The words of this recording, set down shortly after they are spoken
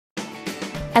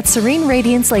At Serene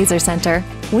Radiance Laser Center,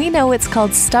 we know it's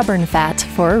called stubborn fat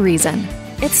for a reason.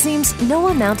 It seems no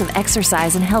amount of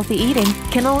exercise and healthy eating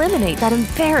can eliminate that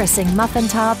embarrassing muffin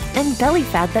top and belly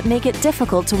fat that make it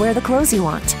difficult to wear the clothes you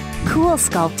want. Cool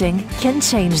Sculpting can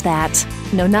change that.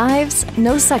 No knives,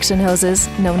 no suction hoses,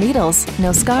 no needles,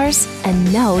 no scars,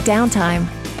 and no downtime.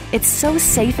 It's so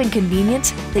safe and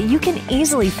convenient that you can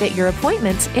easily fit your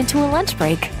appointment into a lunch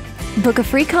break. Book a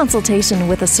free consultation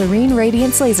with a Serene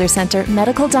Radiance Laser Center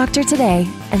medical doctor today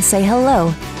and say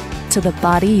hello to the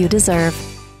body you deserve.